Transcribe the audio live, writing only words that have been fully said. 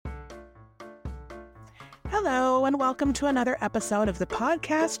Hello, and welcome to another episode of the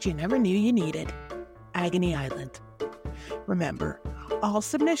podcast you never knew you needed, Agony Island. Remember, all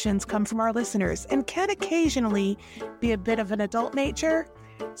submissions come from our listeners and can occasionally be a bit of an adult nature,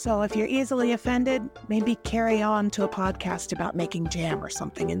 so if you're easily offended, maybe carry on to a podcast about making jam or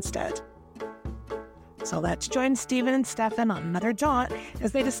something instead. So let's join Stephen and Stefan on another jaunt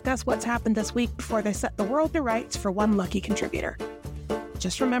as they discuss what's happened this week before they set the world to rights for one lucky contributor.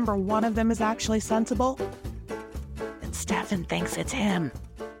 Just remember, one of them is actually sensible, and Stefan thinks it's him.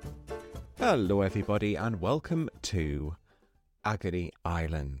 Hello everybody and welcome to Agony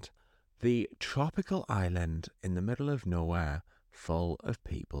Island, the tropical island in the middle of nowhere full of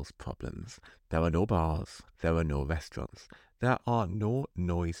people's problems. There are no bars, there are no restaurants, there are no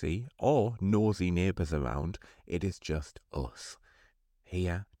noisy or nosy neighbours around. It is just us,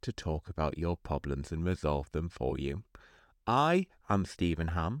 here to talk about your problems and resolve them for you. I am Stephen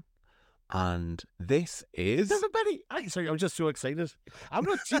Ham, and this is... Everybody! Sorry, I'm just so excited. I'm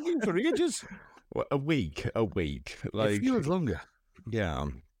not seeing you for ages. A week. Like, it feels longer. Yeah.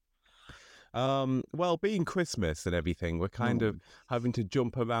 Well, being Christmas and everything, we're kind of having to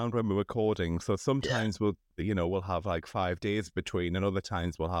jump around when we're recording. So sometimes we'll have like 5 days between, and other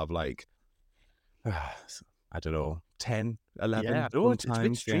times we'll have like, I don't know, 10, 11. Yeah, it's a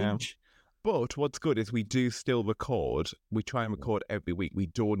bit strange. But what's good is we do still record. We try and record every week. We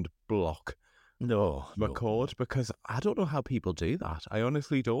don't block record because I don't know how people do that. I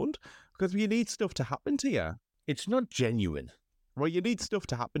honestly don't, because you need stuff to happen to you. It's not genuine. Well, you need stuff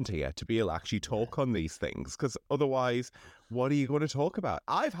to happen to you to be able to actually talk on these things, because otherwise, what are you going to talk about?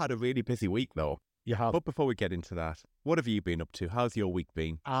 I've had a really busy week, though. You have. But before we get into that, what have you been up to? How's your week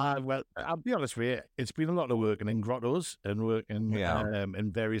been? Well, I'll be honest with you. It's been a lot of working in grottos and working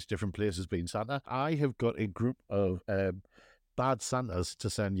in various different places being Santa. I have got a group of bad Santas to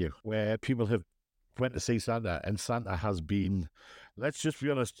send you, where people have went to see Santa, and Santa has been, let's just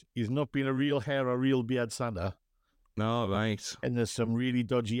be honest, he's not been a real hair or real beard Santa. No, right. And there's some really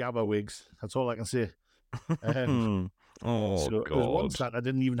dodgy ABBA wigs. That's all I can say. Oh, so God. There's one Santa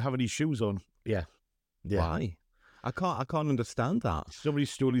didn't even have any shoes on. Yeah. Why? I can't understand that. Somebody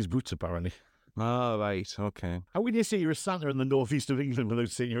stole his boots, apparently. Oh, right. Okay. How would you say you're a Santa in the northeast of England without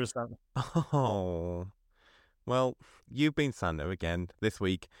saying you're a Santa? Oh. Well, you've been Santa again this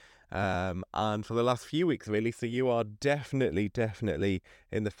week. And for the last few weeks, really. So you are definitely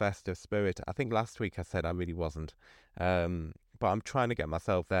in the festive spirit. I think last week I said I really wasn't. But I'm trying to get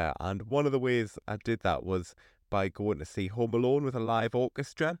myself there. And one of the ways I did that was by going to see Home Alone with a live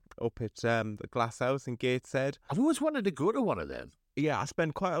orchestra up at the Glass House in Gateshead. I've always wanted to go to one of them. Yeah, I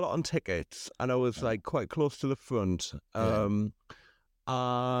spent quite a lot on tickets, and I was like quite close to the front. And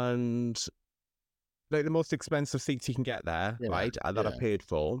like the most expensive seats you can get there, right? That I paid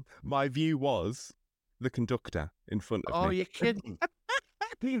for. My view was the conductor in front of me. Oh, you're kidding.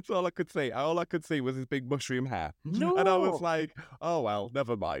 That's all I could see. All I could see was his big mushroom hair. No. And I was like, oh, well,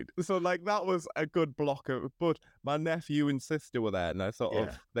 never mind. So, like, that was a good blocker. But my nephew and sister were there, and I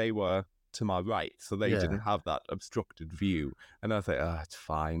they were to my right, so they didn't have that obstructed view. And I was like, oh, it's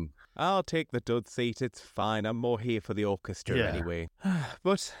fine. I'll take the dud seat. It's fine. I'm more here for the orchestra anyway.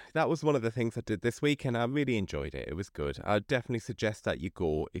 But that was one of the things I did this week, and I really enjoyed it. It was good. I'd definitely suggest that you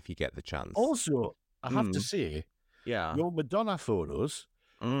go if you get the chance. Also, I have to say, your Madonna photos,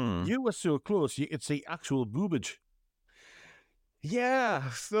 you were so close, you could see actual boobage. Yeah,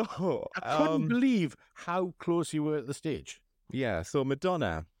 so... I couldn't believe how close you were at the stage. Yeah, so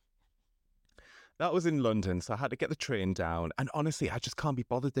Madonna... That was in London, so I had to get the train down. And honestly, I just can't be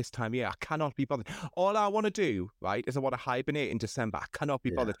bothered this time of year. I cannot be bothered. All I want to do, right, is I want to hibernate in December. I cannot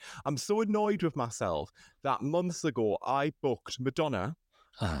be bothered. I'm so annoyed with myself that months ago I booked Madonna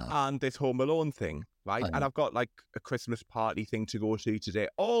and this Home Alone thing, right? And I've got like a Christmas party thing to go to today.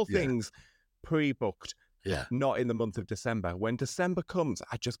 All things pre-booked. Yeah. Not in the month of December. When December comes,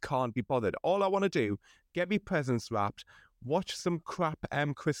 I just can't be bothered. All I want to do, get me presents wrapped, watch some crap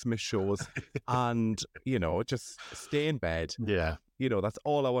Christmas shows and, just stay in bed. Yeah. That's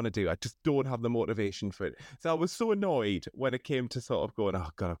all I want to do. I just don't have the motivation for it. So I was so annoyed when it came to sort of going, oh,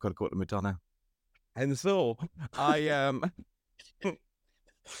 God, I've got to go to Madonna. And so I...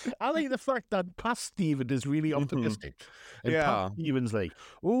 I like the fact that past Stephen is really optimistic. And past Stephen's like,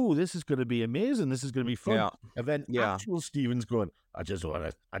 oh, this is going to be amazing. This is going to be fun. Yeah. And then actual Stephen's going, I just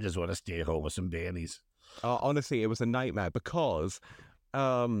want to stay home with some Baileys. Honestly, it was a nightmare because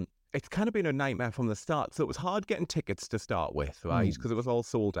it's kind of been a nightmare from the start. So it was hard getting tickets to start with, right? Because it was all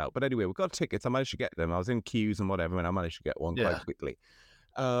sold out. But anyway, we got tickets. I managed to get them. I was in queues and whatever, and I managed to get one quite quickly.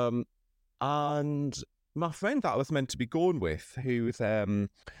 And my friend that I was meant to be going with, who's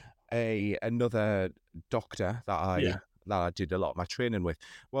another doctor that I did a lot of my training with.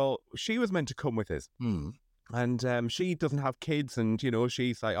 Well, she was meant to come with us. And she doesn't have kids, and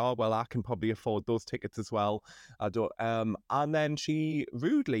she's like, oh well, I can probably afford those tickets as well. I don't. And then she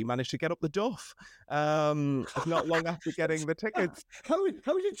rudely managed to get up the duff. Not long after getting the tickets. How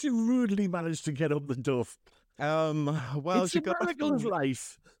did she rudely manage to get up the duff? Well, it's a miracle of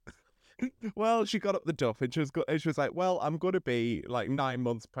life. Well, she got up the duff, and she was like, well, I'm going to be like 9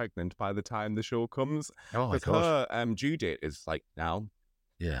 months pregnant by the time the show comes. Oh my gosh. Her due date is like now.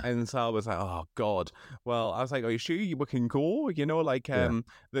 Yeah. And so I was like, oh, God. Well, I was like, are you sure we can go?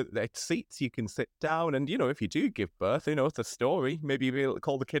 The seats, you can sit down. And, if you do give birth, it's a story. Maybe you'll be able to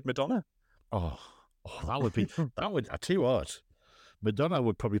call the kid Madonna. Oh, that would be, I tell you what, Madonna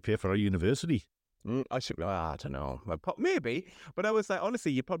would probably pay for her university. I don't know. Maybe. But I was like,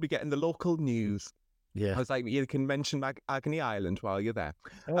 honestly, you're probably getting the local news. Yeah. I was like, you can mention Agony Island while you're there.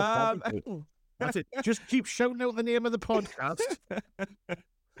 That's it. Just keep shouting out the name of the podcast.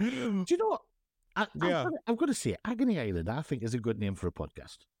 Do you know what? I've got to say, Agony Island, I think, is a good name for a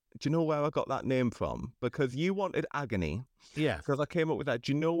podcast. Do you know where I got that name from? Because you wanted agony. Yeah. Because I came up with that.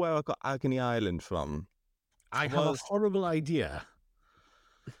 Do you know where I got Agony Island from? I have a horrible idea.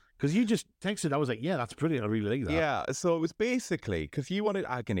 Because you just texted, I was like, yeah, that's brilliant. I really like that. Yeah. So it was basically because you wanted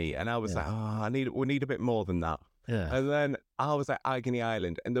agony, and I was like, oh, we need a bit more than that. Yeah. And then I was like, Agony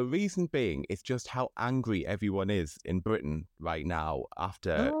Island. And the reason being is just how angry everyone is in Britain right now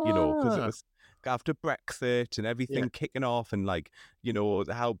after, because it was after Brexit and everything kicking off, and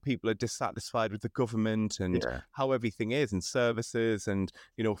how people are dissatisfied with the government and how everything is, and services and,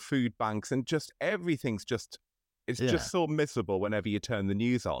 food banks, and just everything's just, it's just so miserable whenever you turn the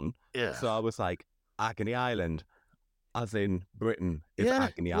news on. Yeah. So I was like, Agony Island. As in Britain is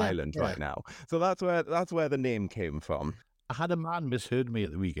Agony Island right now. So that's where the name came from. I had a man misheard me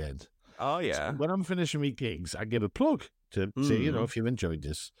at the weekend. Oh, yeah. So when I'm finishing my gigs, I give a plug to say, if you've enjoyed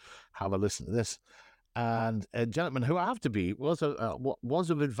this, have a listen to this. And a gentleman who I have to be was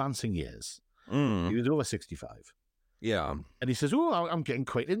of advancing years. He was over 65. Yeah. And he says, oh, I'm getting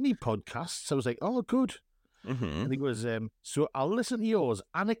quite into me podcasts. I was like, oh, good. And he goes, so I'll listen to yours,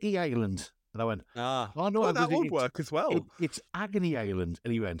 Anarchy Island. And I went, oh, no. That would work as well. It's Agony Island.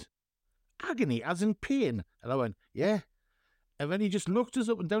 And he went, agony as in pain? And I went, yeah. And then he just looked us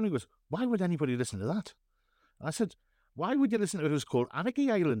up and down and he goes, why would anybody listen to that? And I said, why would you listen to it? It was called Anarchy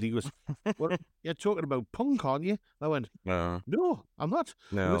Island. He goes, well, you're talking about punk, aren't you? And I went, no, I'm not.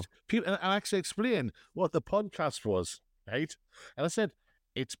 No. And I actually explained what the podcast was, right? And I said,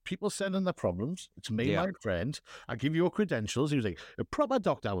 it's people sending their problems. It's me, my friend. I give you your credentials. He was like, a proper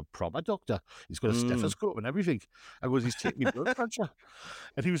doctor. I'm a proper doctor. He's got a stethoscope and everything. I goes, he's taking me blood pressure.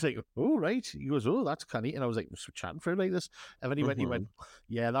 And he was like, oh, right. He goes, oh, that's canny. And I was like, we're chatting for him like this. And then he went,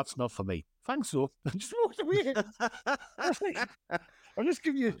 yeah, that's not for me. Thanks, though. I just walked away. I was like, I'll just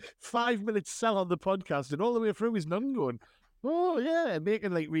give you 5 minutes sell on the podcast. And all the way through he's none going, oh, yeah,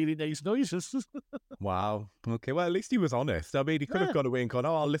 making like really nice noises. Wow. Okay, well, at least he was honest. I mean, he could have gone away and gone,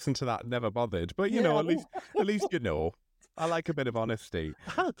 oh, I'll listen to that, never bothered. But, at least I like a bit of honesty.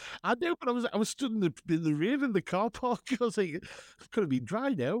 I do, but I was stood in the rave in the car park. I was like, it's going to be dry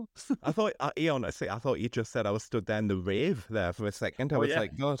now. I thought, honestly, I thought you just said I was stood there in the rave there for a second. I was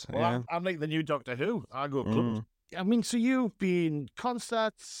like, God. Well, I'm like the new Doctor Who. I go clubs. I mean, so you've been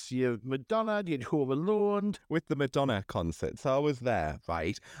concerts, you've Madonna, you'd Home Alone. With the Madonna concert, so I was there,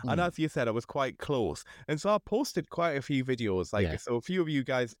 right? And as you said, I was quite close. And so I posted quite a few videos. So a few of you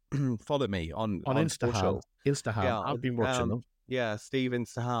guys follow me on Instagram. Yeah, I've been watching them. Yeah, Steve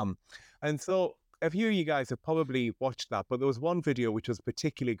Instaham. And so a few of you guys have probably watched that, but there was one video which was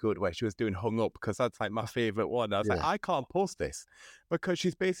particularly good where she was doing Hung Up, because that's like my favourite one. I was like, I can't post this because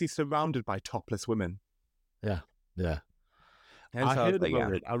she's basically surrounded by topless women. Yeah. Yeah. And I heard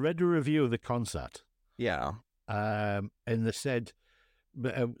about it. I read a review of the concert. Yeah. And they said,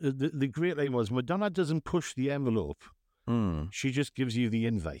 the great line was, Madonna doesn't push the envelope. She just gives you the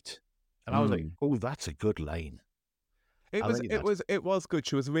invite. And I was like, oh, that's a good line. It was good.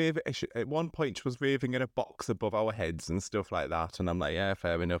 She was raving. At one point, she was raving in a box above our heads and stuff like that. And I'm like, yeah,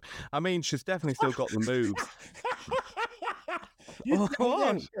 fair enough. I mean, she's definitely still got the moves.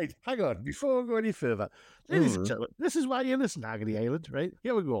 Hang on. Before we go any further, ladies and gentlemen, this is why you listen to Agony Island, right?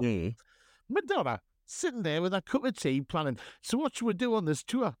 Here we go. Madonna sitting there with a cup of tea planning. So what should we do on this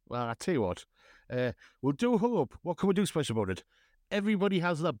tour? Well, I tell you what, we'll do Hung Up. What can we do special about it? Everybody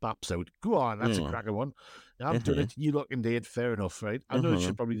has their baps out. Go on, that's a cracking one. I've done it. You look indeed, fair enough, right? I know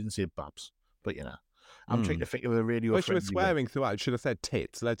she probably didn't say baps, but I'm trying to think of a radio. Well, she was swearing throughout. Should have said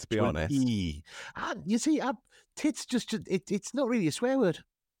tits. Let's be honest. You see, tits it's not really a swear word.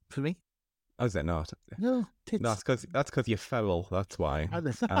 for me. Oh, is it not? No, tits. No, that's because you're feral. That's why.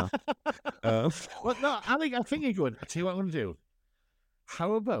 Well, no, I think you're good. I'll tell you what I'm going to do.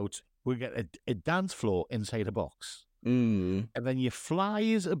 How about we get a dance floor inside a box, and then you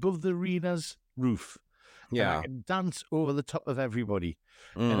flies above the arena's roof, and I can dance over the top of everybody,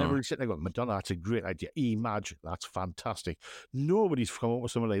 and everybody's sitting there going, Madonna, that's a great idea. Imagine, that's fantastic. Nobody's come up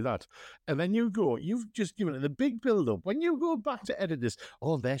with something like that. And then you've just given it a big build-up. When you go back to edit this,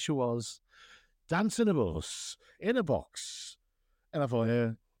 oh, there she was, dancing a bus, in a box. And I thought,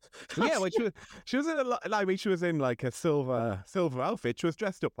 yeah, well, she was in she was in like a silver outfit. She was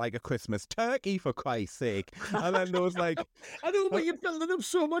dressed up like a Christmas turkey, for Christ's sake. And then there was like, I know, but you built it up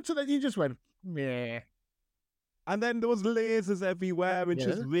so much, and then you just went, meh. And then there was lasers everywhere, and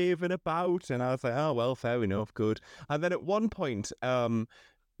just raving about. And I was like, oh well, fair enough, good. And then at one point,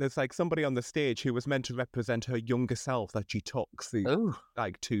 there's like somebody on the stage who was meant to represent her younger self that she talks throughout.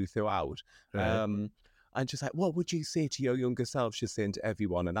 Right. And she's like, what would you say to your younger self? She's saying to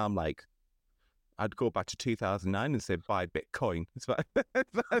everyone. And I'm like, I'd go back to 2009 and say, buy Bitcoin. That's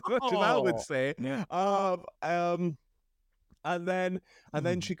what I would say. Yeah. And then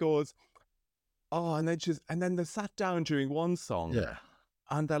she goes, oh, and then they sat down during one song. Yeah.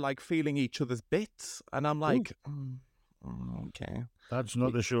 And they're like feeling each other's bits. And I'm like, okay. That's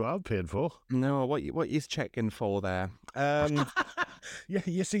not the show I've paid for. No, what you checking for there? Yeah,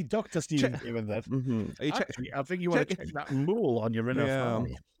 you see, Dr. Stephen given that. Actually, I think you want to check that mole on your inner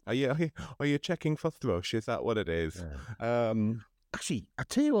thigh. Are you checking for thrush? Is that what it is? Yeah. Actually, I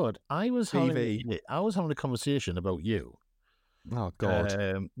tell you what, I was having a conversation about you. Oh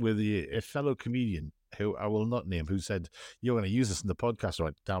God! With a fellow comedian who I will not name, who said, "You're going to use this in the podcast."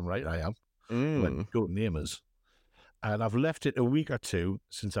 Right? Damn right I am. Went, don't name us. And I've left it a week or two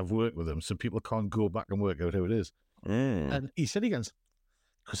since I've worked with him, so people can't go back and work out who it is. And he said, because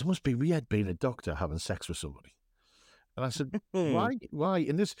it must be weird being a doctor having sex with somebody. And I said, why?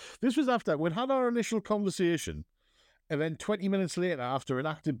 And this was after we'd had our initial conversation, and then 20 minutes later, after an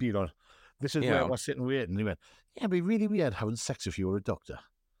act had been on, this is where we're sitting waiting. And he went, yeah, it'd be really weird having sex if you were a doctor.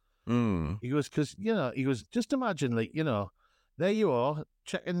 He goes, because, just imagine, like, there you are,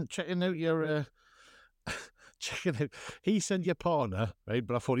 checking out your... checking out. He said your partner, right?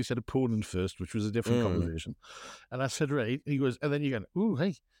 But I thought he said opponent first, which was a different conversation. And I said, right. He goes, and then you go, ooh,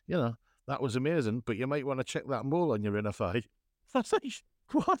 hey, that was amazing, but you might want to check that mole on your inner thigh. I was like,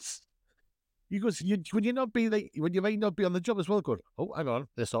 what? He goes, when you might not be on the job as well, going, oh, hang on,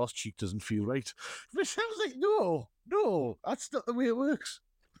 this arse cheek doesn't feel right. Which I was like, no, that's not the way it works.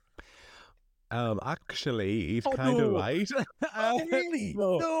 Actually, he's kind of right. Oh, really?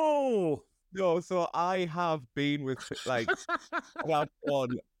 No. No, so I have been with, like, that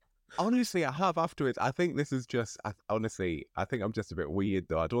one. Honestly, I have afterwards. I think this is just, honestly, I think I'm just a bit weird,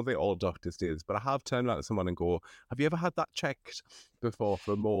 though. I don't think all doctors do this, but I have turned around to someone and go, have you ever had that checked before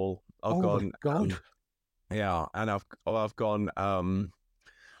for a mole? I've gone, my God. Yeah, and I've gone,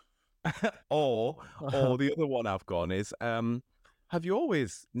 or the other one I've gone is, have you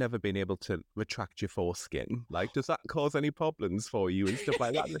always never been able to retract your foreskin? Like, does that cause any problems for you and stuff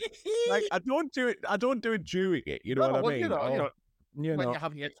like that? Like, I don't do it during it. You know what I mean? When you're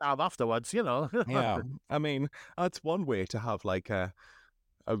having your time afterwards, Yeah, I mean, that's one way to have like a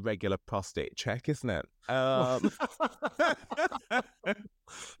regular prostate check, isn't it? No.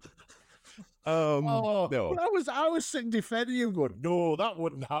 I was sitting defending you, going, no, that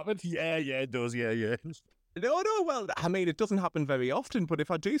wouldn't happen. Yeah, it does. Yeah. No, well, I mean, it doesn't happen very often, but if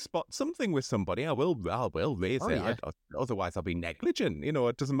I do spot something with somebody, I will raise it. Yeah. Otherwise, I'll be negligent.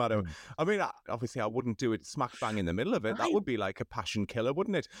 It doesn't matter. I mean, obviously, I wouldn't do it smack bang in the middle of it. That would be like a passion killer,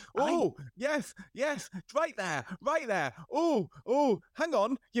 wouldn't it? Oh, yes, right there. Oh, hang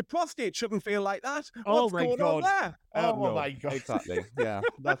on. Your prostate shouldn't feel like that. What's going on there? My God. Exactly. Yeah,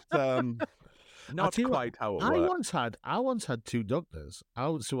 that's... Not quite how it works. I once had two doctors.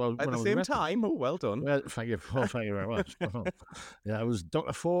 At the same time? Oh, well done. Well, thank you very much. Yeah, I was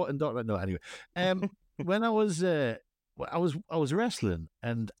Dr. 4 and Dr. No, anyway. When I was wrestling,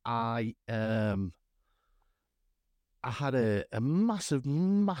 and I had a massive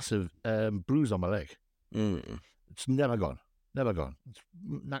bruise on my leg. It's never gone. It's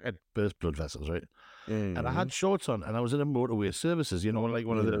knackered, burst blood vessels, right? And I had shorts on, and I was in a motorway services, like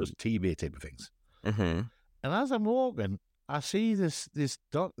one of those T-Bay type of things. And as I'm walking, I see this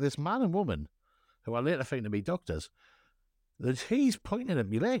man and woman, who I later find to be doctors, that he's pointing at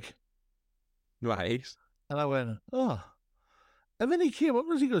my leg. Right. And I went, oh. And then he came up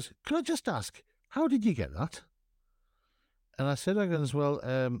and he goes, can I just ask, how did you get that? And I said,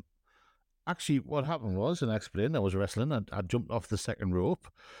 well, Actually, what happened was, and I explained, I was wrestling. I jumped off the second rope,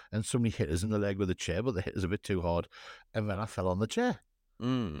 and somebody hit us in the leg with a chair, but they hit us a bit too hard, and then I fell on the chair.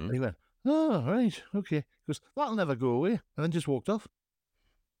 And he went, "Oh, right, okay." He goes, "That'll never go away," and then just walked off.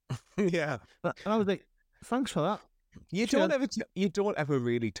 Yeah. And I was like, "Thanks for that." You Cheers. don't ever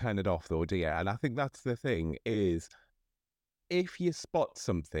really turn it off though, do you? And I think that's the thing is, if you spot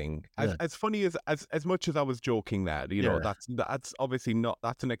something, as funny as much as I was joking there, you know, that's obviously not,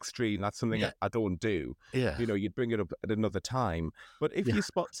 that's an extreme. That's something I don't do. Yeah. You know, you'd bring it up at another time. But if you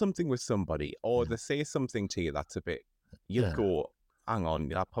spot something with somebody, or they say something to you that's a bit, you'd go, hang on,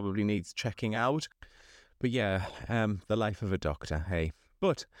 that probably needs checking out. But yeah, the life of a doctor, hey.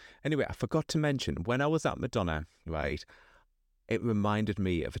 But anyway, I forgot to mention, when I was at Madonna, right, it reminded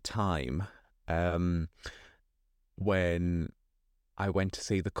me of a time when I went to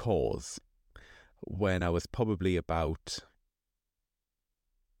see The Cause, when I was probably about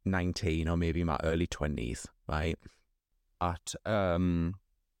 19 or maybe my early 20s, right, at in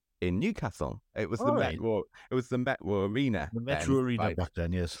Newcastle. It was the Metro Arena. The Metro Arena right? back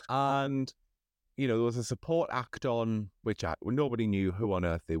then, yes. And you know, there was a support act on, which nobody knew who on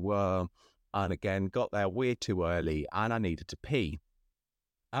earth they were. And again, got there way too early, and I needed to pee.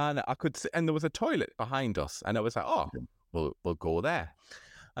 And and there was a toilet behind us, and I was like, "Oh, we'll go there."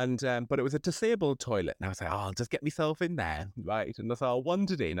 And but it was a disabled toilet, and I was like, "Oh, I'll just get myself in there, right?" And so I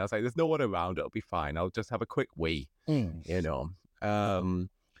wandered in. I was like, "There's no one around; it'll be fine. I'll just have a quick wee," you know. I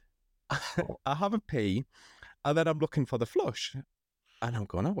have a pee, and then I'm looking for the flush. And I'm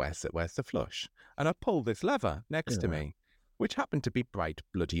going, "Oh, where's the flush?" And I pulled this lever next to me, which happened to be bright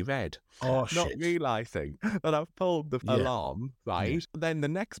bloody red. Oh, Not shit. realising that I've pulled the alarm, right? Then the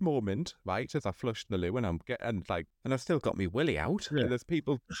next moment, right, as I flushed the loo, and and I've still got me willy out, and there's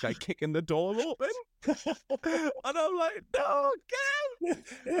people like kicking the door open. And I'm like, "No, get out!"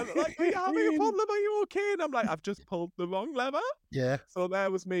 And they're like, "Are you having a problem? Are you okay?" And I'm like, "I've just pulled the wrong lever." Yeah. So there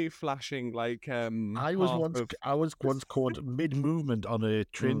was me flashing like I was once caught mid-movement on a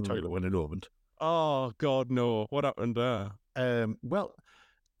train toilet when it opened. Oh God, no! What happened there? Well,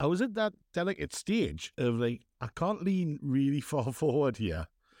 I was at that delicate stage of like, I can't lean really far forward here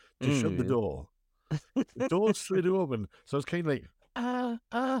to shut the door. The door slid open, so I was kind of like,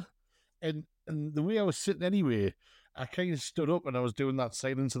 and the way I was sitting anyway, I kind of stood up and I was doing that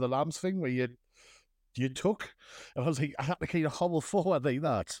Silence of the Lambs thing where you took, and I was like, I had to kind of hobble forward like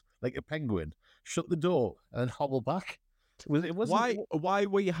that, like a penguin, shut the door, and then hobble back. It wasn't. Why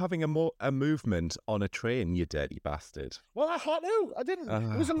were you having a movement on a train, you dirty bastard? Well, I had to. I didn't.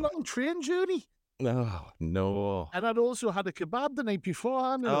 It was a long train journey. Oh, no. And I'd also had a kebab the night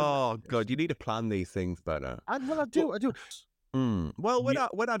beforehand. Oh, God, you need to plan these things better. I do. Well,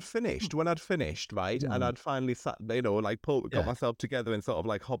 when I'd finished, right, and I'd finally sat, you know, like got myself together and sort of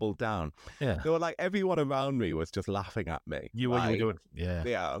like hobbled down. Yeah. They were like, everyone around me was just laughing at me. You were doing. Yeah.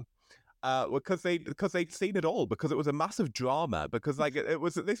 Yeah. Because they'd seen it all, because it was a massive drama, because like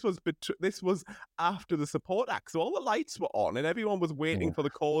this was after the support act, so all the lights were on and everyone was waiting for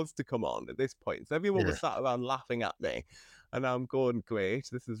the Cause to come on at this point, so everyone was sat around laughing at me, and I'm going, great,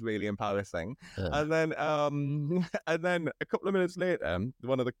 this is really embarrassing. And then a couple of minutes later,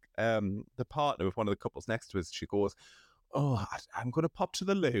 one of the partner of one of the couples next to us, she goes, "Oh, I'm going to pop to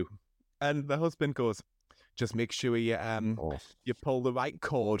the loo," and the husband goes, "Just make sure you pull the right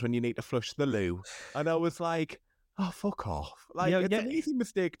cord when you need to flush the loo." And I was like, "Oh, fuck off!" Like, it's an easy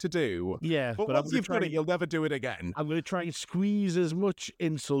mistake to do. Yeah, but once you've done it, you'll never do it again. I'm going to try and squeeze as much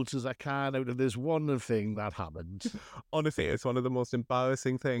insults as I can out of this one thing that happened. Honestly, it's one of the most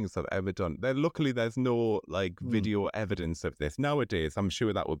embarrassing things I've ever done. Luckily, there's no like video evidence of this nowadays. I'm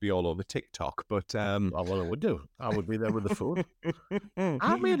sure that would be all over TikTok. But well, it would do. I would be there with the phone.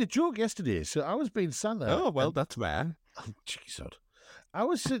 I made a joke yesterday, so I was being Santa. Oh well, that's rare. Oh, jeez, I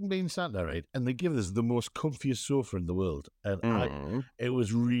was sitting being Santa, right, and they give us the most comfiest sofa in the world, and it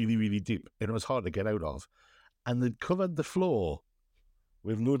was really, really deep, and it was hard to get out of, and they'd covered the floor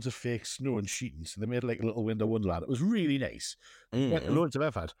with loads of fake snow and sheeting, so they made like a little window wonderland. It was really nice. Loads of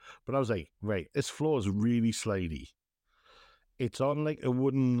effort, but I was like, right, this floor is really slidey. It's on like a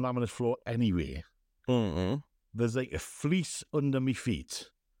wooden laminate floor anyway. There's like a fleece under my feet,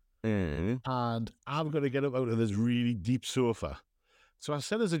 and I'm going to get up out of this really deep sofa. So I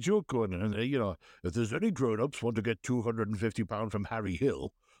said as a joke going, and you know, if there's any grown-ups want to get £250 from Harry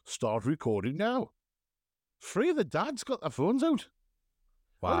Hill, start recording now. 3 of the dads got their phones out.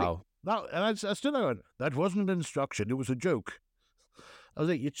 Wow. And I stood there and went, that wasn't an instruction, it was a joke. I was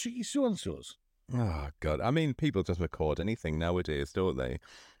like, you cheeky so-and-sos. Oh, God. I mean, people just record anything nowadays, don't they?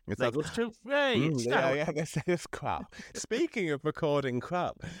 It's Like like, us too. Hey, yeah, this crap. Speaking of recording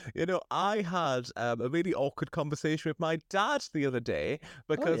crap, I had a really awkward conversation with my dad the other day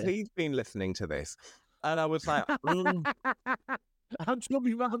because he's been listening to this. And I was like, I'm told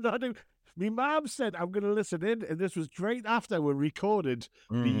me mum, my mum said I'm going to listen in, and this was right after we recorded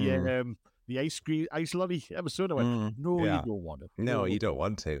the ice lolly episode. I went, no, yeah. you don't want it. No, you don't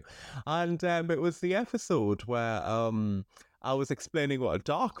want to. And it was the episode where I was explaining what a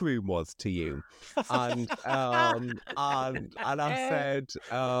dark room was to you, and I said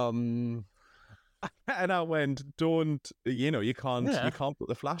and I went, don't, you can't put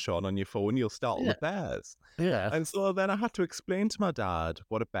the flash on your phone, you'll startle the bears. Yeah. And so then I had to explain to my dad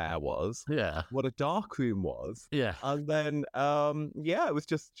what a bear was, what a dark room was. Yeah. And then, it was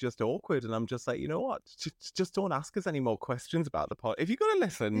just awkward. And I'm just like, you know what? Just don't ask us any more questions about the pod. If you're going to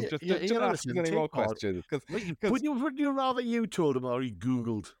listen, just don't ask us any more questions. Would you rather you told him or he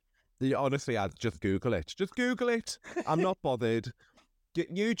Googled? Honestly, I'd just Google it. Just Google it. I'm not bothered.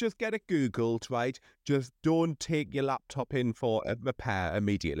 You just get it Googled, right? Just don't take your laptop in for a repair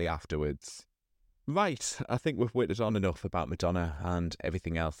immediately afterwards. Right, I think we've whittled on enough about Madonna and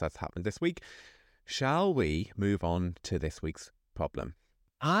everything else that's happened this week. Shall we move on to this week's problem?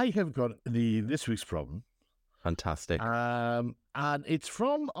 I have got this week's problem. Fantastic. And it's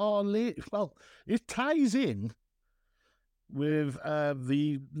from it ties in with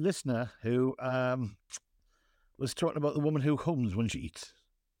the listener who was talking about the woman who hums when she eats.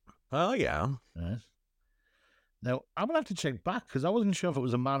 Oh, yeah. Right. Now, I'm going to have to check back because I wasn't sure if it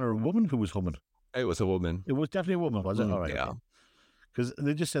was a man or a woman who was humming. It was a woman. It was definitely a woman, was it? All right. Yeah. Because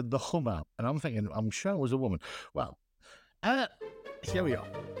they just said the hummer, and I'm thinking, I'm sure it was a woman. Well, here we are.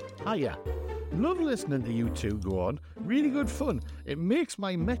 Hiya. Love listening to you two go on. Really good fun. It makes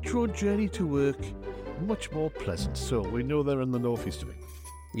my metro journey to work much more pleasant. So we know they're in the northeast of it.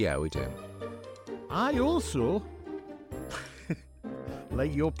 Yeah, we do. I also,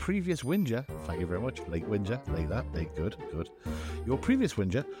 like your previous whinger, thank you very much, like whinger, like that, like good. Your previous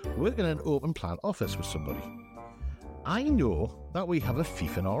whinger, work in an open plan office with somebody. I know that we have a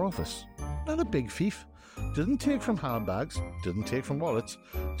thief in our office. Not a big thief. Doesn't take from handbags, doesn't take from wallets,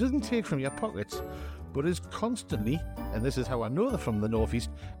 doesn't take from your pockets, but is constantly, and this is how I know they're from the northeast,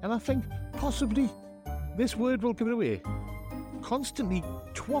 and I think possibly this word will give it away, constantly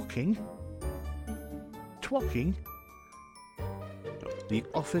twocking the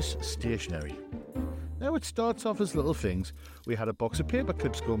office stationery. Now it starts off as little things. We had a box of paper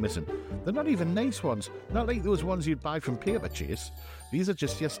clips go missing. They're not even nice ones, not like those ones you'd buy from Paper Chase. These are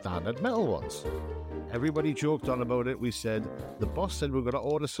just your standard metal ones. Everybody joked on about it. We said, the boss said we're going to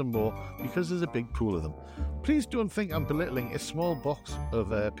order some more because there's a big pool of them. Please don't think I'm belittling a small box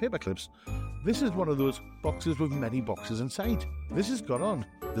of paper clips. This is one of those boxes with many boxes inside. This has gone on.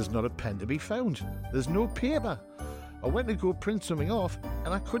 There's not a pen to be found. There's no paper. I went to go print something off,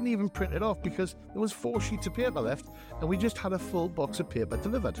 and I couldn't even print it off because there was 4 sheets of paper left, and we just had a full box of paper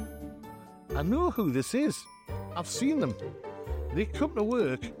delivered. I know who this is. I've seen them. They come to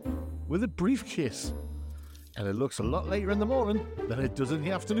work with a briefcase, and it looks a lot later in the morning than it does in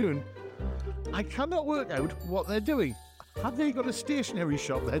the afternoon. I cannot work out what they're doing. Have they got a stationery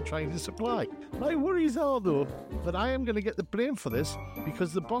shop they're trying to supply? My worries are, though, that I am going to get the blame for this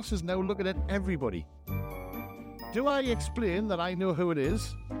because the boss is now looking at everybody. Do I explain that I know who it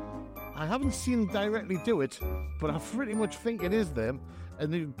is? I haven't seen them directly do it, but I pretty much think it is them,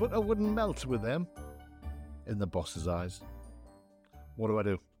 and the butter wouldn't melt with them in the boss's eyes. What do I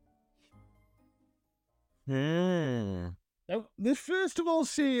do? Now, they first of all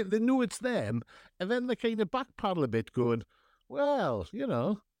say they know it's them, and then they kind of backpedal a bit going, well, you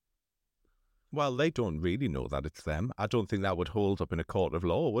know. Well, they don't really know that it's them. I don't think that would hold up in a court of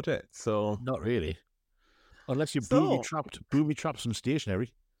law, would it? So not really. Unless you booby trap some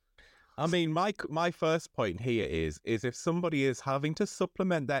stationery. I mean, my first point here is if somebody is having to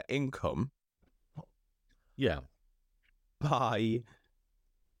supplement their income by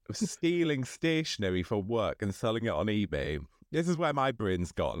stealing stationery for work and selling it on eBay, this is where my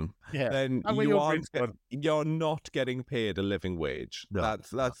brain's gone. Yeah. Then you're not getting paid a living wage. No.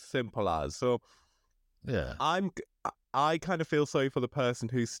 That's simple as. So yeah, I kind of feel sorry for the person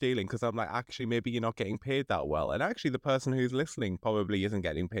who's stealing because I'm like, actually, maybe you're not getting paid that well. And actually, the person who's listening probably isn't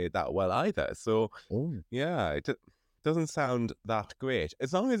getting paid that well either. So, yeah, it doesn't sound that great.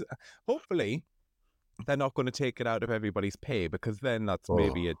 As long as, hopefully, they're not going to take it out of everybody's pay because then that's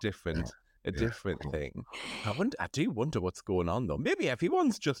maybe a different a different thing. I do wonder what's going on though. Maybe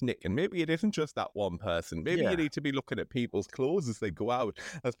everyone's just nicking. Maybe it isn't just that one person. Maybe you need to be looking at people's clothes as they go out,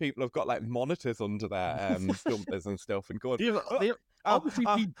 as people have got like monitors under their jumpers and stuff, and going,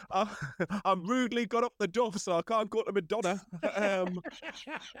 I'm rudely got up the duff, so I can't go to Madonna.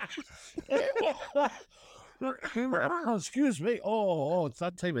 Excuse me. Oh, it's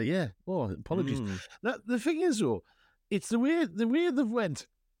that time of year. Oh, apologies. The thing is, though, it's the way they've went.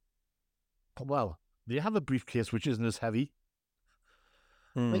 Well, they have a briefcase which isn't as heavy.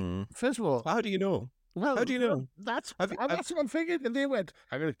 Like, first of all, how do you know? Well, how do you know? That's what I'm thinking. And they went,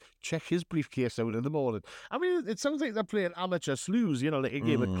 I'm going to check his briefcase out in the morning. I mean, it sounds like they're playing amateur sleuths, like a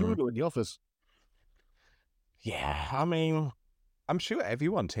game of Cluedo in the office. Yeah, I mean, I'm sure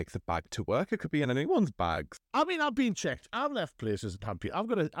everyone takes a bag to work. It could be in anyone's bags. I mean, I've been checked. I've left places and had people.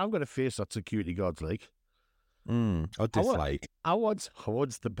 I'm gonna face that security guards like. Or dislike. I want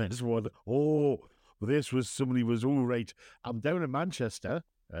the best one. Oh, this was somebody was all right. I'm down in Manchester,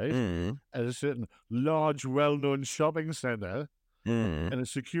 right? At a certain large, well-known shopping centre, and a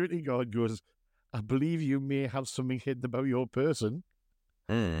security guard goes, "I believe you may have something hidden about your person."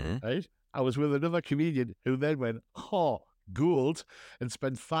 Right? I was with another comedian who then went, gold, and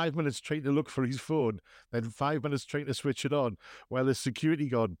spent 5 minutes trying to look for his phone, then 5 minutes trying to switch it on, while the security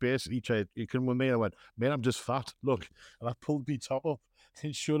guard basically tried, you can with me, I went, "Man, I'm just fat, look." And I pulled my top up,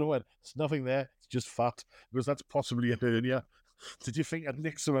 and Shona went, "There's nothing there, it's just fat." Because that's possibly a hernia. Did you think I'd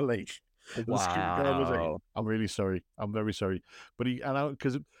nick someone like? Wow. The security guard was like, "I'm really sorry, I'm very sorry." But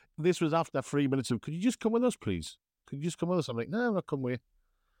because this was after 3 minutes of, "Could you just come with us, please? Could you just come with us?" I'm like, "No, I'm not coming with you."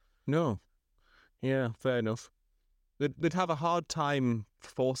 No. Yeah, fair enough. They'd have a hard time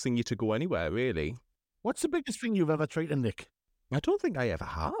forcing you to go anywhere, really. What's the biggest thing you've ever tried to nick? I don't think I ever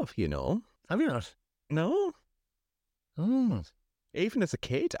have, Have you not? No. Oh. Even as a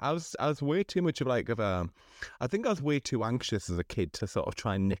kid, I was way too much of I think I was way too anxious as a kid to sort of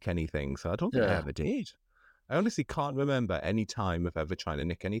try and nick anything, so I don't think I ever did. I honestly can't remember any time of ever trying to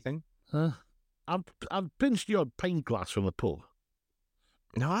nick anything. I've pinched your pint glass from the pub.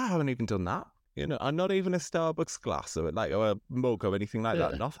 No, I haven't even done that. I'm not even a Starbucks glass or a mug or anything like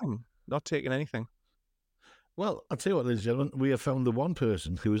that. Nothing. Not taking anything. Well, I'll tell you what, ladies and gentlemen, we have found the one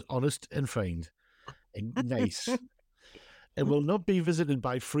person who is honest and kind and nice and will not be visited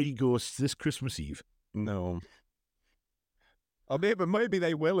by free ghosts this Christmas Eve. No. Or maybe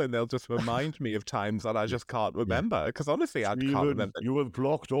they will, and they'll just remind me of times that I just can't remember. Because honestly, I can't remember. You have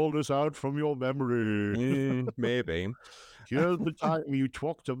blocked all this out from your memory. Maybe. Here's the time you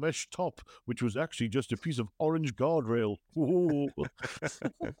twacked a mesh top, which was actually just a piece of orange guardrail.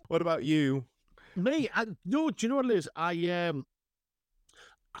 What about you? Me? No, do you know what it is?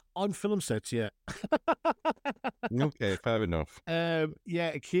 On film sets, yeah. Okay, fair enough.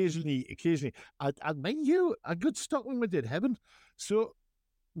 Yeah, occasionally. I mind you, a good stock when we did Heaven. So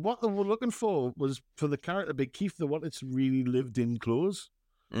what they were looking for was for the character Big Keith, they wanted some really lived-in clothes.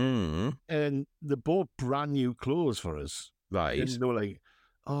 And they bought brand new clothes for us. Right. And they were like,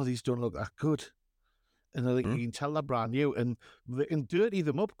 "Oh, these don't look that good." And they're like, "You can tell they're brand new." And they can dirty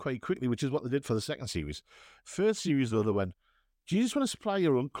them up quite quickly, which is what they did for the second series. First series, though, they went, "Do you just want to supply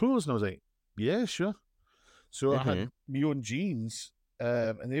your own clothes?" And I was like, "Yeah, sure." So I had my own jeans,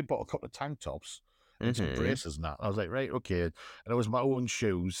 and they bought a couple of tank tops and some braces and that. I was like, "Right, okay." And it was my own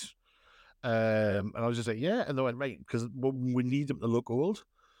shoes. And I was just like, "Yeah." And they went, "Right, because we need them to look old."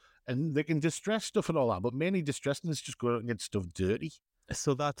 And they can distress stuff and all that, but mainly distressing is just going out and get stuff dirty.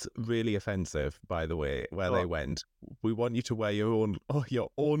 So that's really offensive, by the way, where they went. "We want you to wear your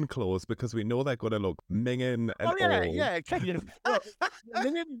own clothes because we know they're going to look minging and old." Yeah. Well,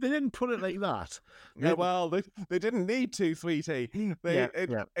 they didn't put it like that. Yeah, well, they didn't need to, sweetie.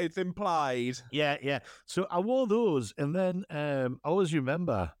 It's implied. Yeah. So I wore those, and then I always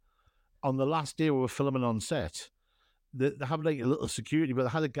remember on the last day we were filming on set, they have like a little security, but they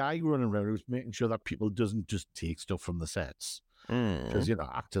had a guy running around who was making sure that people doesn't just take stuff from the sets. Because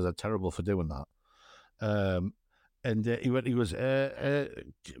actors are terrible for doing that. And he goes,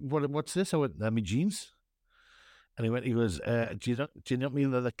 "What's this?" I went, "They're my jeans." And he goes, do you not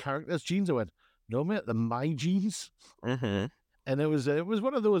mean they're the characters' jeans?" I went, "No, mate, they're my jeans." And it was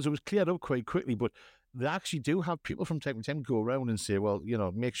one of those. It was cleared up quite quickly, but they actually do have people from time to time go around and say, "Well,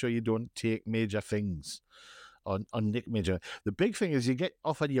 make sure you don't take major things on Nick Major." The big thing is you get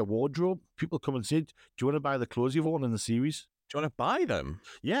offered your wardrobe. People come and say, "Do you want to buy the clothes you've worn in the series?" Do you want to buy them?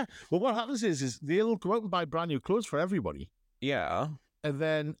 Yeah. Well, what happens is they'll go out and buy brand new clothes for everybody. Yeah. And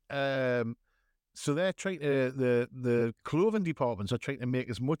then, so they're trying to, the clothing departments are trying to make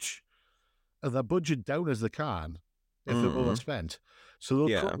as much of their budget down as they can if they've overspent. So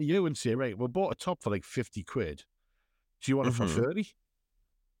they'll come to you and say, right, we bought a top for like 50 quid. Do you want it for 30?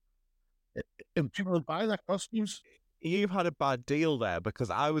 And people will buy that costumes. You've had a bad deal there, because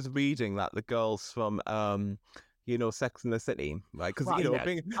I was reading that the girls from Sex and the City, right? Because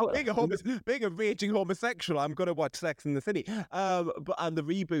being a raging homosexual, I'm gonna watch Sex and the City, and the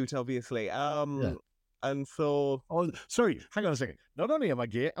reboot, obviously, and so. Oh, sorry, hang on a second. Not only am I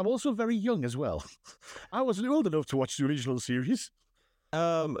gay, I'm also very young as well. I wasn't old enough to watch the original series.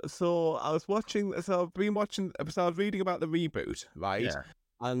 So I was watching. So I've been watching. So I was reading about the reboot, right? Yeah.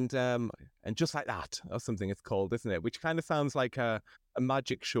 And Just Like That, or something it's called, isn't it? Which kind of sounds like a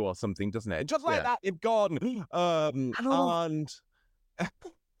magic show or something, doesn't it? And Just Like That, you've gone. And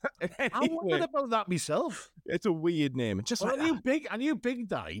anyway, I wondered about that myself. It's a weird name. Just like that. I knew Big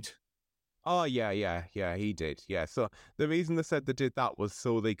died. Oh, yeah, he did. Yeah, so the reason they said they did that was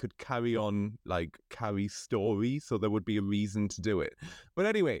so they could carry on, carry stories, so there would be a reason to do it. But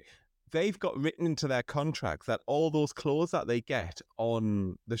anyway, they've got written into their contracts that all those clothes that they get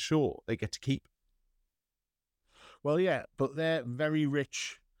on the show, they get to keep. Well, yeah, but they're very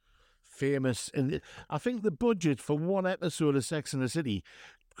rich, famous. And I think the budget for one episode of Sex and the City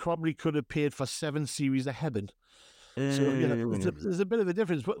probably could have paid for 7 series of Heaven. So, there's a bit of a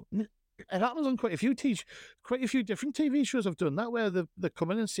difference. But it happens on quite a few different TV shows I've done that, where they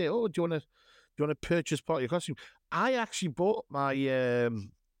come in and say, oh, do you want to purchase part of your costume? I actually bought my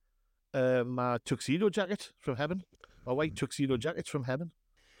my tuxedo jacket from Heaven, my white tuxedo jackets from Heaven.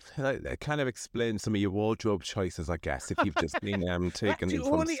 That kind of explains some of your wardrobe choices, I guess, if you've just been taken That's the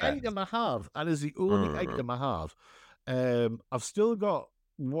only item I have, and is the only item I have. I've still got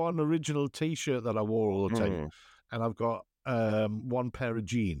one original T-shirt that I wore all the time, and I've got one pair of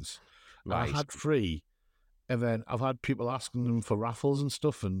jeans. Right. I had 3, and then I've had people asking them for raffles and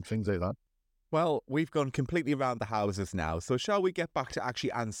stuff and things like that. Well, we've gone completely around the houses now, so shall we get back to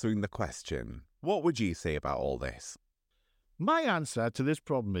actually answering the question? What would you say about all this? My answer to this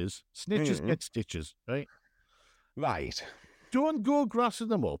problem is snitches get stitches, right? Right. Don't go grassing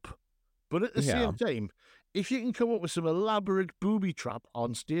them up, but at the same time, if you can come up with some elaborate booby trap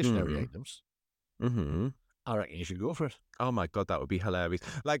on stationary items, I reckon you should go for it. Oh my God, that would be hilarious.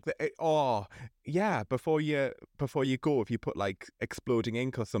 Before you go, if you put exploding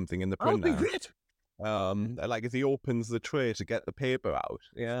ink or something in the printer. That would be great. As he opens the tray to get the paper out.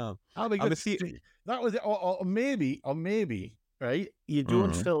 Yeah. That'll be good. That was it. Or maybe, right? You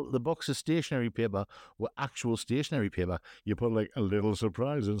don't fill the box of stationery paper with actual stationery paper. You put a little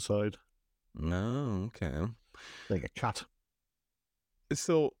surprise inside. No, okay. Like a cat.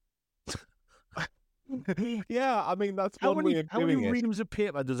 So yeah, I mean, that's one way of doing it. How many reams of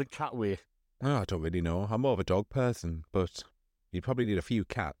paper does a cat weigh? Oh, I don't really know. I'm more of a dog person, but you probably need a few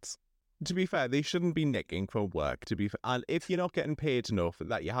cats. To be fair, they shouldn't be nicking from work, and if you're not getting paid enough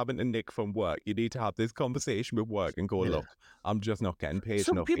that you're having to nick from work, you need to have this conversation with work and go, look, I'm just not getting paid enough.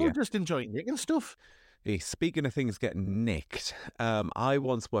 Some people just enjoy nicking stuff. Hey, speaking of things getting nicked, I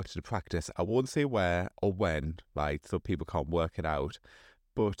once worked at a practice. I won't say where or when, right, so people can't work it out.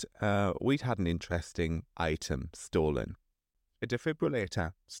 But we'd had an interesting item stolen. A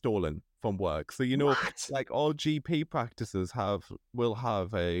defibrillator stolen from work. So, all GP practices will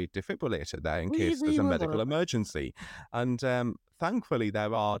have a defibrillator there in case there's a medical emergency. And thankfully,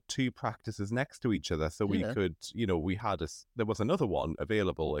 there are 2 practices next to each other. So we could, there was another one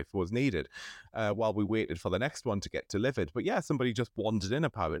available if it was needed while we waited for the next one to get delivered. But somebody just wandered in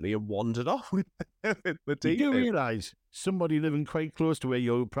apparently and wandered off with the TV. You do realise somebody living quite close to where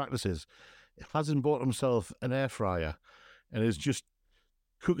your practice is hasn't bought himself an air fryer and is just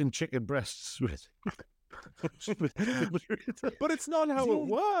cooking chicken breasts with But it's not how it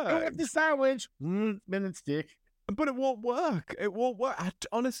works. Go with the sandwich, minute steak. But it won't work. It won't work. I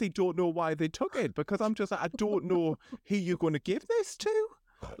honestly don't know why they took it, because I'm just I don't know who you're going to give this to.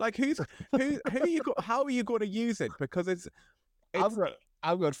 How are you going to use it? Because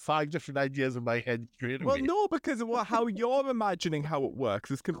I've got 5 different ideas in my head straight away. Well, no, because how you're imagining how it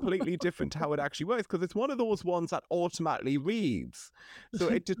works is completely different to how it actually works, because it's one of those ones that automatically reads. So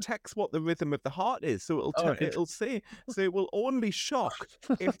it detects what the rhythm of the heart is. So it'll say, so it will only shock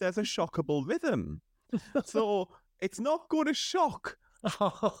if there's a shockable rhythm. So it's not going to shock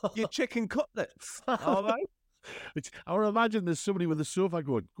your chicken cutlets, all right? I would imagine there's somebody with a sofa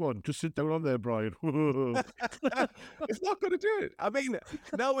going, go on, just sit down on there, Brian. It's not going to do it. I mean,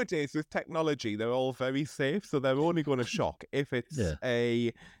 nowadays with technology, they're all very safe, so they're only going to shock if it's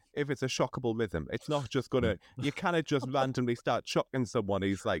a shockable rhythm. It's not just going to, you cannot just randomly start shocking someone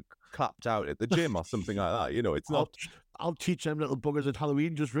who's clapped out at the gym or something like that. It's not. I'll teach them little buggers at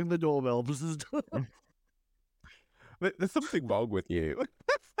Halloween, just ring the doorbell. There's something wrong with you.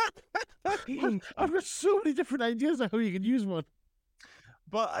 I've got so many different ideas of how you can use one.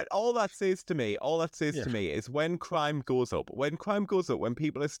 But all that says to me is when crime goes up, when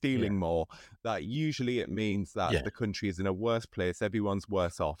people are stealing more, that usually it means that the country is in a worse place, everyone's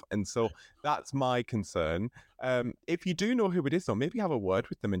worse off. And so that's my concern. If you do know who it is, though, maybe have a word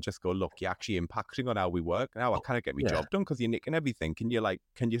with them and just go, look, you're actually impacting on how we work. Now I can't get my job done because you're nicking everything. Can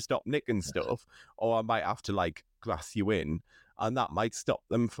you stop nicking stuff? Or I might have to grass you in. And that might stop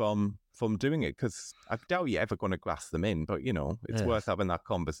them from doing it, because I doubt you're ever going to grass them in. But it's worth having that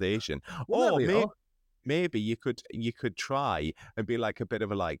conversation. Well, or maybe you could try and be like a bit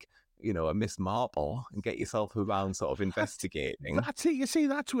of a a Miss Marple and get yourself around sort of investigating. That's it. You see,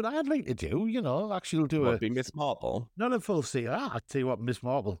 that's what I'd like to do. Actually do be Miss Marple. Not a full CR. I tell you what, Miss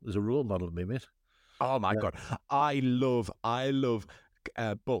Marple is a role model to me, mate. Oh my God, I love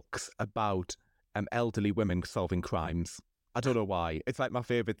books about elderly women solving crimes. I don't know why. It's my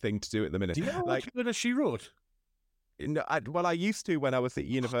favourite thing to do at the minute. Do you know what she wrote? No, I used to when I was at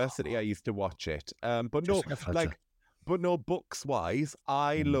university. I used to watch it. But no, books wise,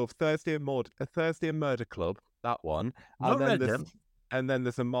 I love Thursday and Murder Club. That one. And then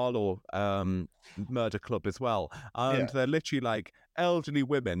there's a Marlowe Murder Club as well. And they're literally elderly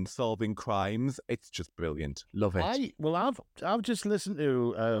women solving crimes. It's just brilliant. Love it. I've just listened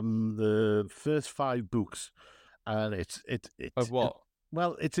to the first 5 books. And it's of what?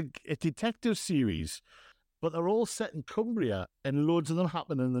 It's a detective series, but they're all set in Cumbria, and loads of them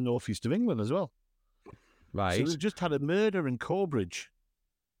happen in the northeast of England as well. Right. So they've just had a murder in Corbridge.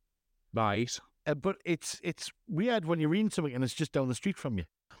 Right. But it's weird when you're reading something and it's just down the street from you.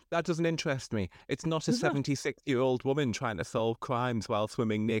 That doesn't interest me. It's not a 76-year-old woman trying to solve crimes while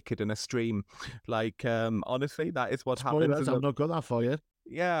swimming naked in a stream. Honestly, that is what happens. I've not got that far yet.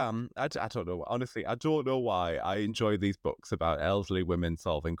 Yeah, I don't know. Honestly, I don't know why I enjoy these books about elderly women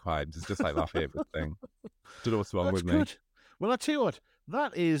solving crimes. It's just my favourite thing. Don't know what's wrong with me. Well, I tell you what,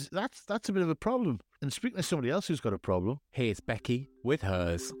 that's a bit of a problem. And speaking of somebody else who's got a problem, here's Becky with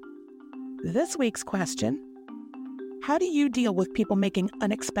hers. This week's question: how do you deal with people making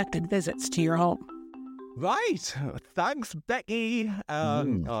unexpected visits to your home? Right. Thanks, Becky.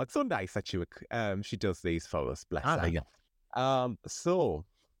 It's so nice that she does these for us. Bless her. So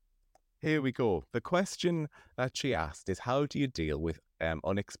here we go. The question that she asked is, how do you deal with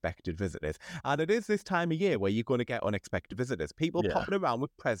unexpected visitors? And it is this time of year where you're going to get unexpected visitors. People popping around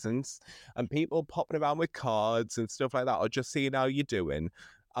with presents and people popping around with cards and stuff like that, or just seeing how you're doing.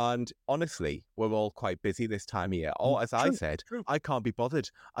 And honestly, we're all quite busy this time of year. Or as I said, I can't be bothered.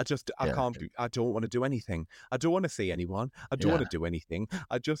 I don't want to do anything. I don't want to see anyone. I don't want to do anything.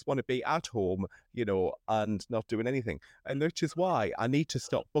 I just want to be at home, and not doing anything. And which is why I need to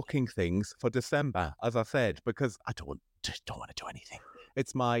stop booking things for December, as I said, because I don't want to do anything.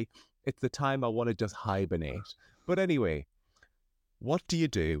 It's the time I want to just hibernate. But anyway, what do you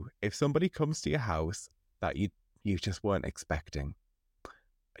do if somebody comes to your house that you just weren't expecting?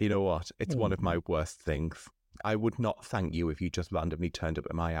 You know what? It's one of my worst things. I would not thank you if you just randomly turned up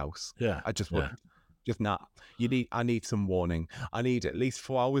at my house. Yeah. I just wouldn't. Just not. I need some warning. I need at least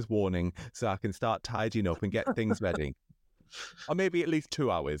 4 hours warning so I can start tidying up and get things ready. Or maybe at least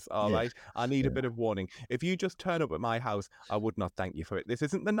 2 hours, all right? I need a bit of warning. If you just turn up at my house, I would not thank you for it. This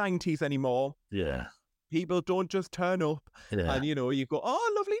isn't the 90s anymore. Yeah. People don't just turn up and, you go,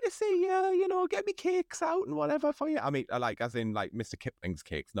 oh, lovely to see you, get me cakes out and whatever for you. I mean, as in Mr. Kipling's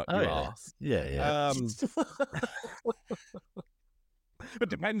cakes, not your arse. Yeah. It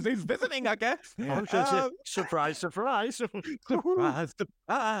depends who's visiting, I guess. Surprise. Surprise.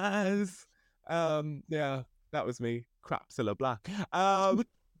 Yeah, that was me. Crapsilla Black.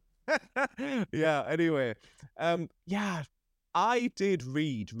 Anyway. I did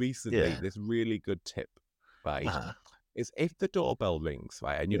read recently this really good tip, right? Is if the doorbell rings,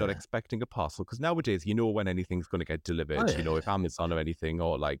 right, and you're not expecting a parcel, because nowadays you know when anything's going to get delivered, if Amazon or anything,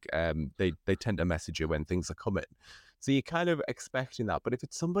 or they tend to message you when things are coming. So you're kind of expecting that. But if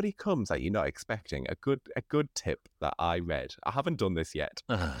it's somebody comes that you're not expecting, a good tip that I read, I haven't done this yet,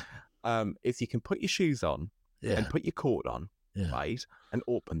 is you can put your shoes on and put your coat on, right, and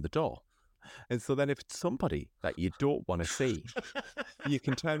open the door. And so then if it's somebody that you don't want to see, you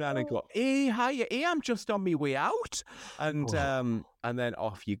can turn around and go, hey, hiya, hey, I'm just on my way out. And then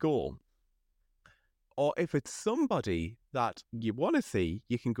off you go. Or if it's somebody that you want to see,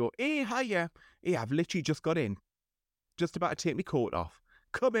 you can go, hey, hiya, hey, I've literally just got in. Just about to take my coat off.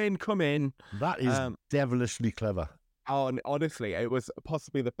 Come in. That is devilishly clever. Honestly, it was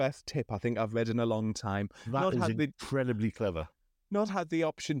possibly the best tip I think I've read in a long time. That is incredibly clever. not had the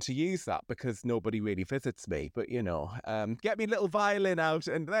option to use that because nobody really visits me. But, get me little violin out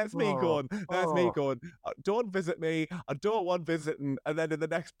and there's me going, don't visit me. I don't want visiting. And then in the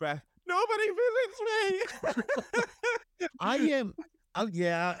next breath, nobody visits me.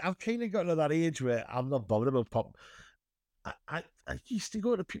 I've kind of gotten to that age where I'm not bothered about pop. I used to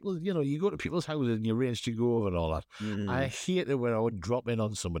go to people, you go to people's houses and you arrange to go over and all that. I hate it when I would drop in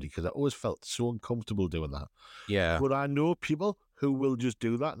on somebody because I always felt so uncomfortable doing that. Yeah. But I know people who will just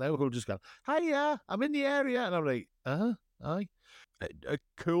do that now, who'll just go, "Hiya, I'm in the area." And I'm like, aye.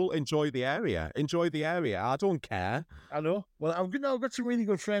 Cool, enjoy the area. I don't care. I know. Well, I've got some really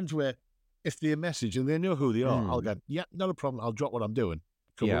good friends where if they message and they know who they are, I'll go, yeah, not a problem. I'll drop what I'm doing.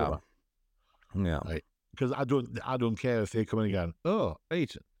 Come over. Yeah. Right. Because I don't care if they come in and go, "Oh,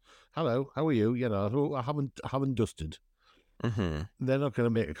 right, hello, how are you?" I haven't dusted. Mm-hmm. They're not going to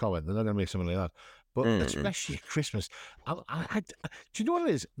make a comment. They're not going to make something like that. But especially at Christmas, do you know what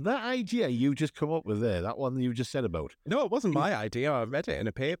it is? That idea you just come up with there, that one you just said about. No, it wasn't my idea. I read it in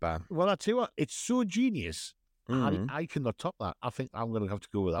a paper. Well, I tell you what, it's so genius. I cannot top that. I think I'm going to have to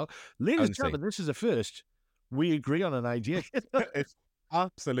go with that. Ladies and gentlemen, this is a first. We agree on an idea. It's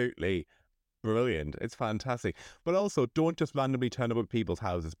absolutely brilliant. It's fantastic. But also, don't just randomly turn up at people's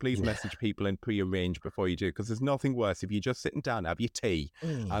houses. Please message people and pre-arrange before you do, because there's nothing worse if you're just sitting down, have your tea,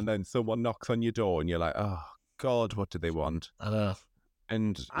 and then someone knocks on your door and you're like, oh, God, what do they want? I know.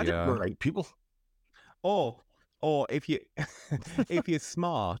 And I don't like people. Or if you're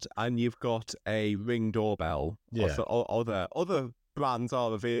smart and you've got a Ring doorbell, or other brands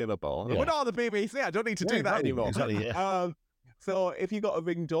are available. Yeah. We're not on the BBC. I don't need to do that anymore. Exactly, yeah. So if you got a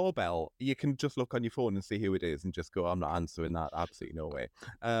Ring doorbell, you can just look on your phone and see who it is and just go, I'm not answering that. Absolutely no way.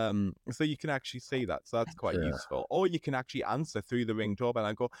 So you can actually see that. So that's quite useful. Or you can actually answer through the Ring doorbell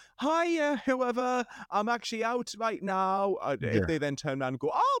and go, "Hi, whoever, I'm actually out right now." If they then turn around and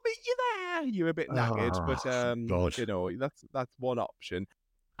go, "I'll meet you there," you're a bit knackered. But that's one option.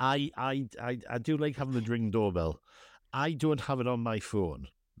 I do like having the Ring doorbell. I don't have it on my phone.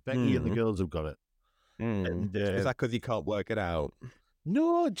 Becky and the girls have got it. And, is that because you can't work it out?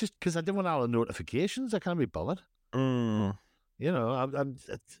 No, just because I don't want all the notifications. I can't be bothered. I've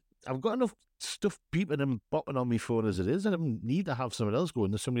got enough stuff beeping and bopping on my phone as it is. I don't need to have someone else going.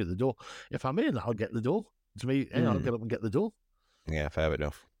 There's somebody at the door. If I'm in, I'll get the door. It's me. I'll get up and get the door. Yeah, fair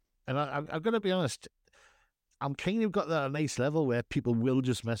enough. And I've got to be honest. I'm kind of got that at a nice level where people will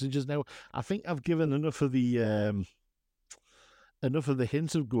just message us now. I think I've given enough of the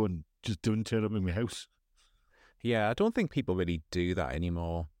hints of going, just don't turn up in my house. Yeah, I don't think people really do that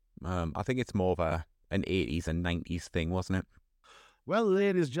anymore. I think it's more of an 80s and 90s thing, wasn't it? Well,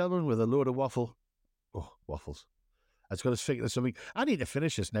 ladies and gentlemen, with a load of waffles. It's got us thinking of something. I need to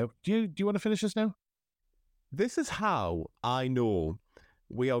finish this now. Do you want to finish this now? This is how I know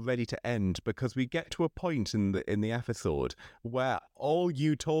we are ready to end, because we get to a point in the episode where all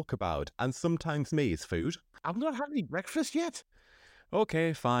you talk about, and sometimes me, is food. I've not had any breakfast yet.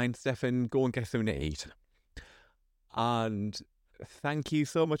 Okay, fine, Stefan, go and get something to eat. And thank you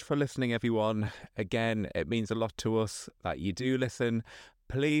so much for listening, everyone. Again, it means a lot to us that you do listen.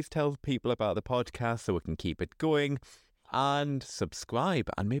 Please tell people about the podcast so we can keep it going, and subscribe,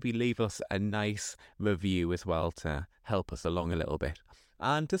 and maybe leave us a nice review as well to help us along a little bit.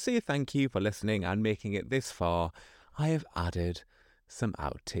 And to say thank you for listening and making it this far, I have added some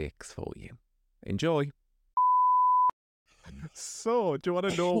outtakes for you. Enjoy. So, do you want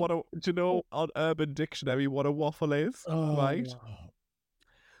to know on Urban Dictionary what a waffle is? Right?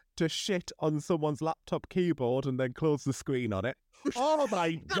 To shit on someone's laptop keyboard and then close the screen on it. Oh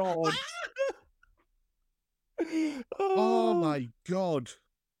my God. Oh my God.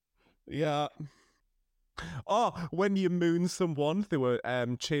 Yeah. Oh, when you moon someone through a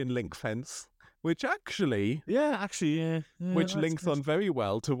chain link fence, which actually... Yeah, which links on very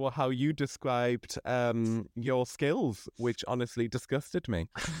well to how you described your skills, which honestly disgusted me.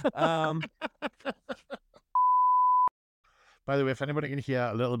 By the way, if anybody can hear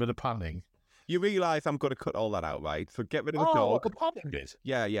a little bit of panning... You realise I'm going to cut all that out, right? So get rid of the dog. Oh, the panning bit?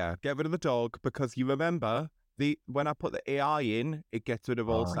 Yeah. Get rid of the dog, because you remember... when I put the AI in, it gets rid of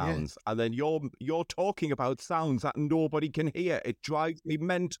all sounds. Yeah. And then you're talking about sounds that nobody can hear. It drives me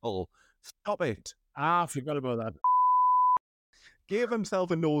mental. Stop it. I forgot about that. Gave himself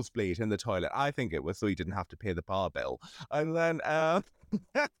a nosebleed in the toilet. I think it was so he didn't have to pay the bar bill. And then, no,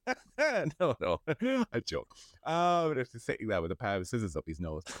 I joke. Just sitting there with a pair of scissors up his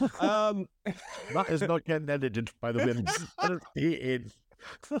nose. That is not getting edited, by the way.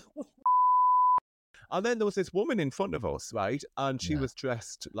 And then there was this woman in front of us, right? And she was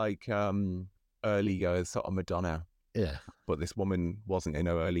dressed like early sort of Madonna. Yeah. But this woman wasn't in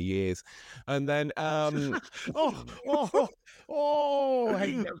her early years. And then... Hey, now,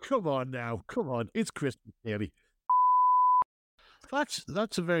 come on now. Come on. It's Christmas nearly.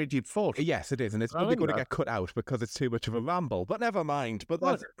 That's a very deep thought. Yes, it is. And it's probably going to get cut out because it's too much of a ramble. But never mind. But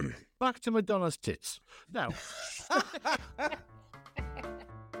that's... Back to Madonna's tits. Now...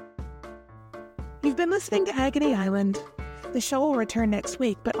 You've been listening to Agony Island. The show will return next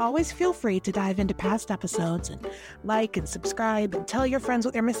week, but always feel free to dive into past episodes and like and subscribe and tell your friends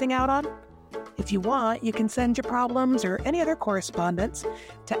what they're missing out on. If you want, you can send your problems or any other correspondence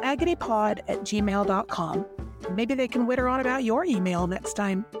to agonypod@gmail.com. Maybe they can witter on about your email next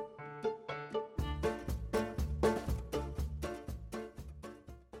time.